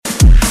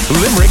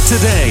Limerick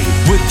Today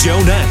with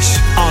Joe Nash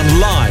on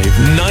Live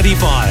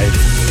 95.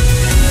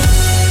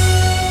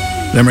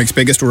 Limerick's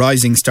biggest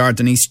rising star,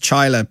 Denise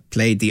Chaila,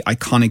 played the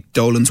iconic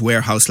Dolan's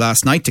Warehouse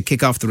last night to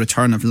kick off the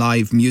return of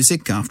live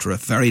music after a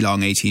very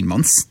long 18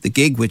 months. The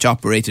gig, which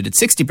operated at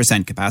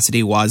 60%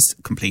 capacity, was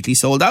completely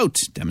sold out,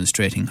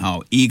 demonstrating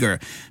how eager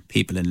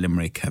people in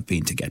Limerick have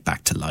been to get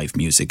back to live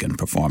music and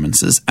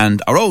performances.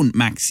 And our own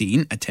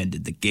Maxine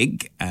attended the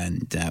gig,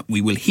 and we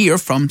will hear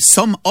from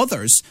some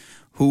others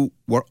who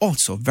were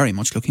also very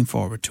much looking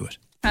forward to it.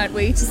 Can't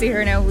wait to see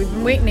her now. We've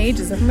been waiting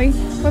ages, haven't we?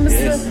 When was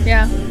it?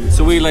 Yeah.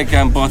 So we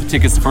bought the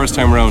tickets the first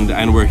time around,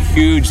 and we're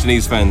huge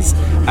Denise fans.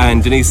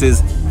 And Denise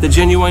is the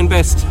genuine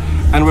best,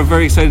 and we're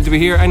very excited to be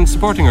here and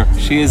supporting her.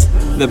 She is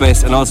the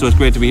best, and also it's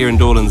great to be here in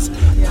Dolan's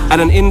at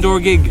an indoor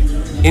gig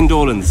in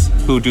Dolan's,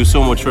 who do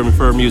so much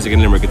for music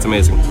in Limerick. It's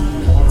amazing.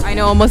 I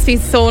know, it must be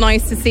so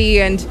nice to see,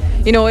 and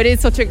you know, it is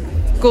such a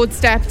good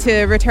step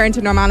to return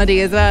to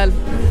normality as well.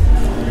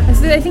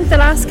 I think the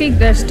last gig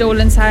that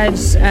Dolan's had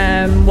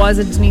was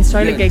a Denise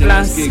Chaila gig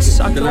last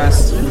October.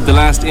 The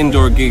last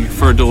indoor gig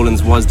for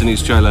Dolan's was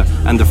Denise Chaila,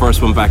 and the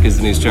first one back is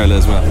Denise Chaila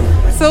as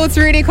well. So it's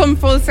really come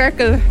full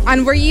circle.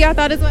 And were you at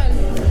that as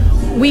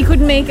well? We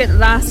couldn't make it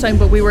last time,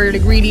 but we were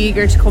really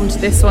eager to come to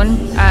this one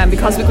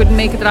because we couldn't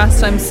make it the last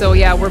time. So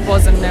yeah, we're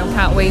buzzing now.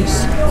 Can't wait.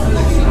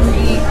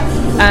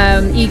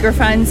 Eager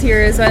fans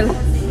here as well.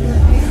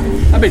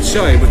 A bit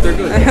shy, but they're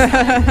good.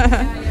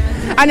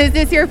 And is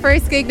this your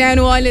first gig now in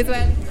a while as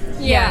well?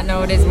 Yeah,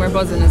 no, it is. We're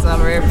buzzing as well.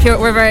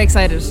 We're very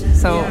excited,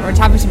 so we're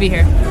happy to be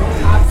here.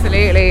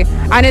 Absolutely,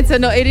 and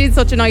it is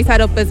such a nice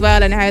setup as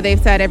well, and how they've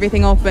set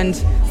everything up and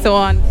so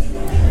on.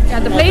 Yeah,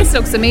 the place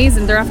looks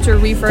amazing. They're after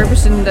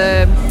refurbishing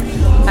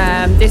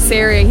this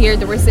area here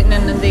that we're sitting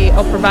in the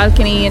upper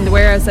balcony in the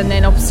warehouse, and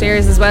then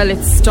upstairs as well.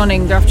 It's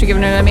stunning. They're after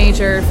giving it a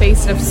major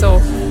facelift. So,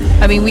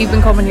 I mean, we've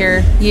been coming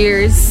here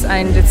years,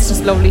 and it's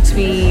just lovely to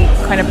be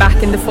kind of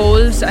back in the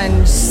fold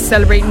and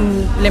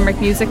celebrating Limerick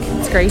music.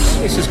 It's great.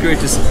 It's just great.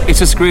 It's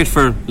just great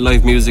for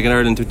live music in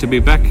Ireland to be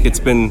back. It's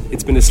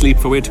been asleep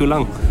for way too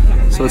long,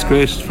 so it's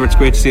great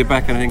to see it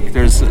back. And I think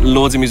there's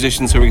loads of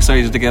musicians who are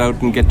excited to get out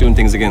and get doing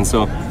things again.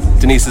 So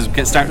Denise is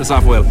starting us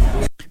off well.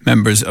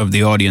 Members of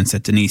the audience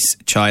at Denise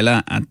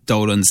Chaila at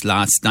Dolan's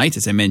last night,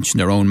 as I mentioned,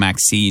 our own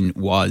Maxine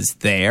was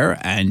there.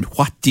 And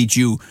what did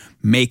you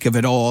make of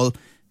it all,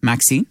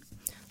 Maxine?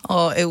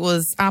 Oh, it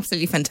was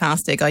absolutely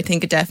fantastic. I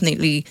think it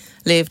definitely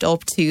lived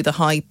up to the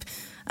hype.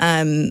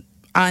 And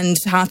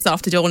hats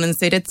off to Dolan's.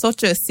 They did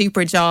such a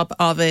super job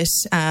of it.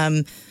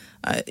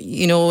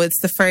 You know,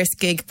 it's the first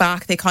gig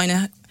back.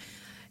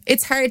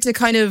 It's hard to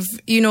kind of,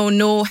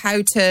 know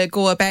how to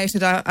go about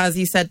it. As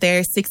you said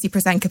there,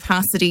 60%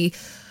 capacity.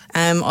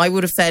 I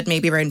would have said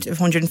maybe around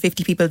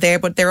 150 people there,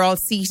 but they're all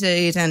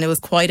seated and it was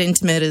quite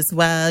intimate as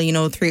well.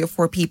 3 or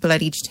 4 people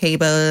at each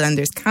table, and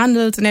there's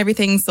candles and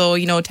everything. So,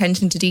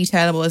 attention to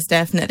detail was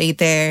definitely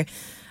there.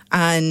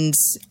 And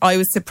I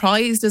was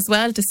surprised as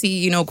well to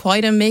see,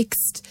 quite a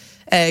mixed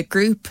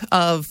group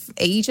of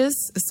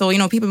ages. So,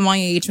 people my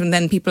age and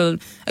then people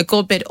a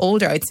good bit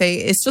older. I'd say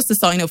it's just a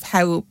sign of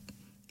how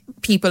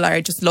people are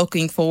just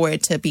looking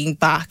forward to being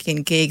back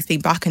in gigs,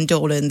 being back in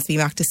Dolan's, being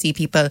back to see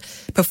people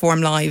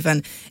perform live.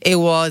 And it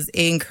was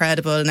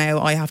incredible. Now,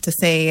 I have to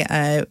say,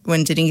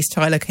 when Denise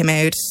Chaila came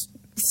out,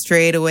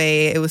 straight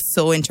away, it was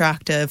so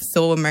interactive,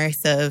 so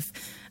immersive.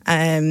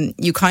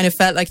 You kind of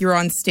felt like you were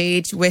on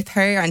stage with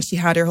her, and she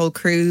had her whole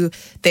crew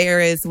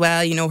there as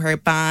well, her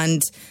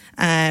band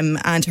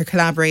and her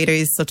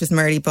collaborators such as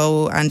Merle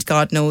Bow and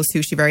God knows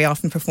who she very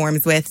often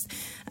performs with.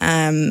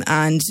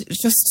 And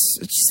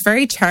she's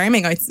very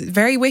charming.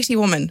 Very witty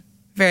woman.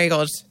 Very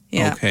good.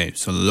 Yeah. Okay,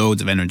 so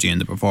loads of energy in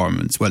the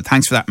performance. Well,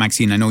 thanks for that,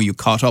 Maxine. I know you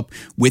caught up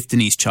with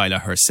Denise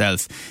Chaila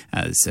herself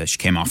as she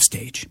came off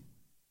stage.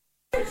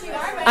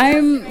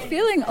 I'm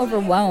feeling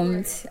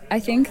overwhelmed. I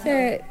think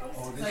that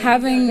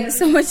having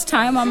so much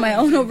time on my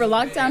own over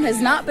lockdown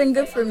has not been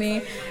good for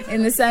me,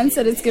 in the sense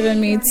that it's given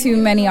me too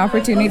many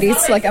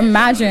opportunities to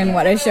imagine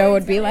what a show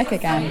would be like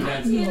again.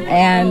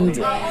 And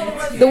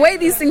the way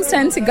these things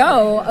tend to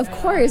go, of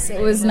course, it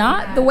was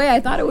not the way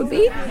I thought it would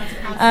be.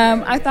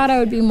 I thought I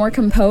would be more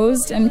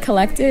composed and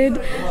collected.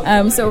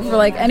 So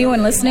for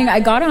anyone listening,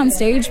 I got on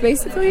stage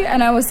basically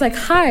and I was like,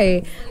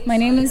 hi, my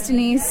name is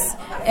Denise.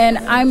 And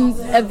I'm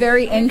a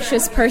very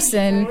anxious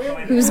person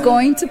who's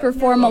going to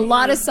perform a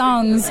lot of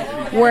songs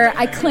where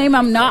I claim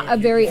I'm not a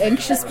very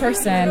anxious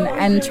person,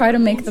 and try to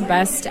make the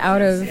best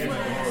out of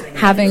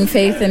having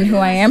faith in who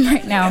I am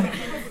right now.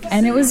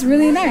 And it was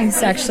really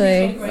nice,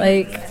 actually.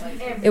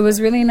 It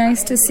was really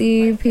nice to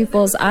see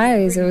people's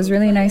eyes. It was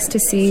really nice to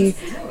see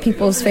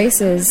people's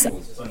faces.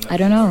 I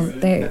don't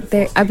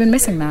know. I've been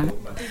missing that.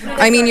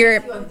 I mean,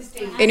 you're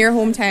in your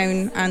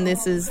hometown, and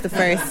this is the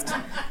first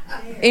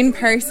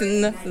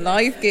in-person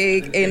live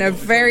gig in a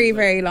very,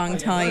 very long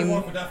time.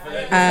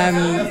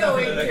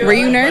 Were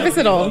you nervous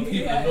at all?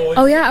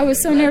 Oh yeah, I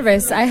was so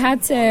nervous. I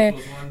had to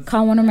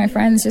call one of my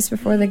friends just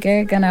before the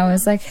gig, and I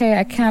was like, hey,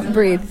 I can't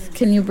breathe.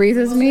 Can you breathe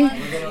with me?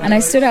 And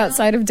I stood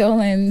outside of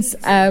Dolan's,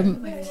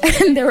 and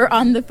they were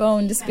on the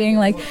phone just being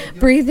like,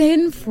 breathe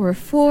in for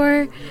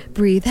 4,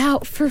 breathe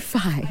out for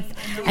 5,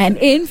 and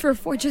in for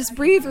 4. Just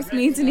breathe with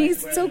me,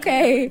 Denise. It's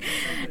okay.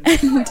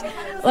 And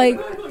like,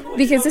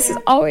 because this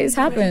always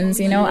happens,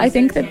 you know. I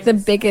think that the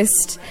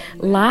biggest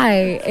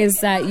lie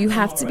is that you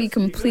have to be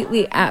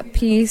completely at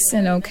peace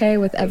and okay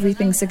with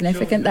everything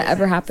significant that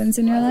ever happens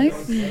in your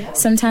life.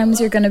 Sometimes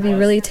you're going to be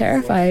really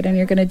terrified and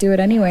you're going to do it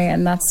anyway,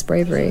 and that's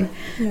bravery.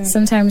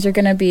 Sometimes you're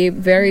going to be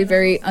very,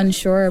 very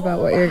unsure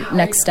about what your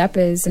next step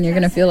is, and you're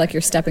going to feel like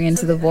you're stepping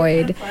into the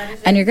void,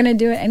 and you're going to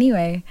do it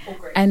anyway.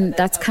 And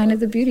that's kind of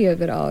the beauty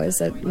of it all, is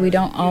that we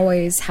don't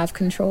always have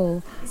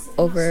control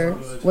over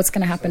what's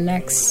going to happen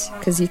next,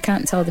 because you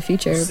can't tell the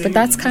future. But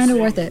that's kind of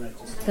worth it.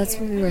 That's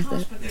really worth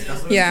it.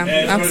 Yeah,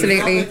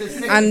 absolutely.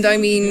 And I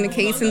mean,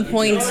 case in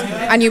point,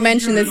 and you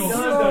mentioned this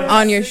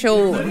on your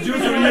show,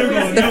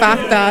 the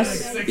fact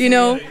that, you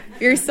know,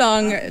 your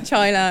song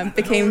Chila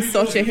became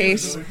such a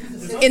hit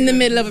in the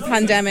middle of a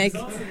pandemic.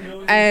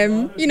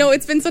 You know,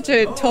 it's been such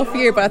a tough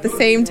year, but at the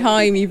same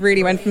time you've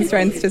really went from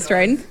strength to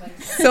strength.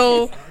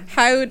 So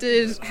how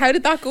did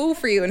that go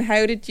for you, and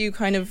how did you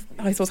kind of,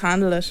 I suppose,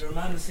 handle it?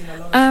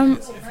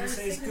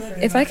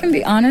 If I can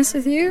be honest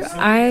with you,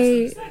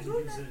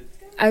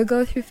 I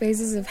go through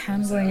phases of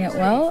handling it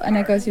well, and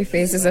I go through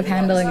phases of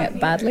handling it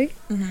badly.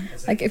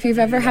 Like, if you've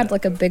ever had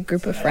like a big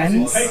group of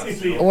friends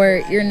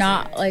where you're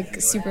not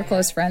like super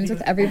close friends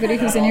with everybody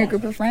who's in your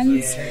group of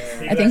friends,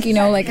 I think you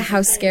know like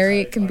how scary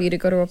it can be to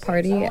go to a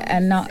party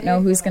and not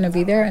know who's going to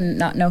be there, and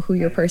not know who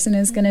your person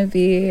is going to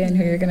be, and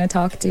who you're going to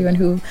talk to, and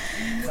who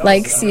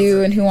likes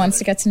you, and who wants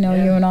to get to know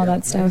you, and all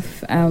that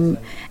stuff. And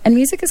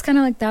music is kind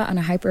of like that on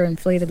a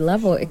hyper-inflated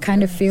level. It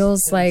kind of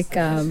feels like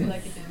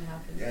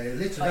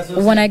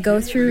when I go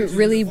through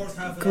really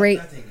great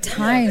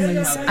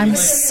times, I'm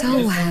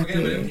so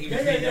happy.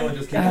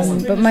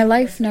 But my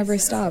life never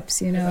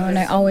stops, you know, and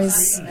I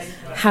always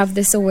have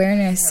this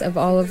awareness of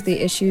all of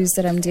the issues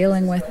that I'm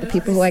dealing with, the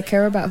people who I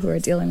care about who are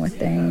dealing with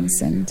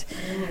things, and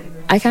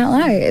I can't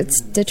lie, it's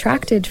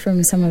detracted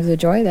from some of the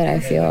joy that I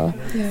feel.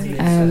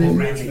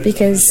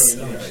 Because,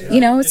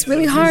 you know, it's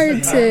really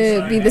hard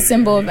to be the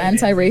symbol of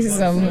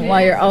anti-racism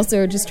while you're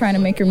also just trying to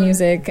make your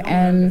music,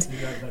 and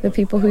the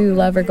people who you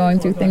love are going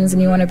through things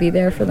and you want to be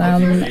there for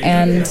them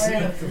and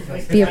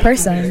be a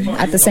person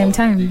at the same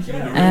time.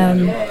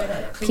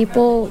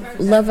 People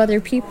love other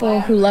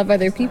people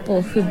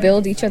who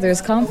build each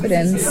other's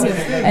confidence,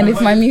 and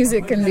if my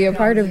music can be a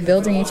part of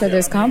building each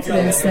other's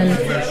confidence, then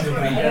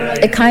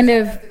it kind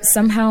of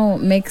somehow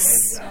makes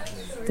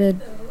the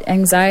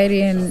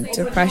anxiety and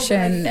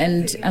depression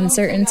and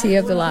uncertainty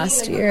of the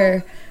last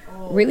year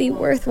really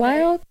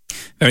worthwhile.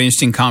 Very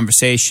interesting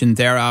conversation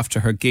there after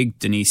her gig.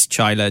 Denise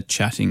Chila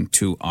chatting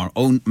to our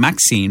own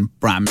Maxine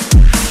Bram.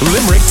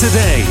 Limerick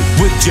Today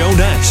with Joe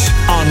Nash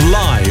on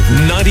Live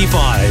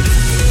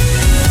 95.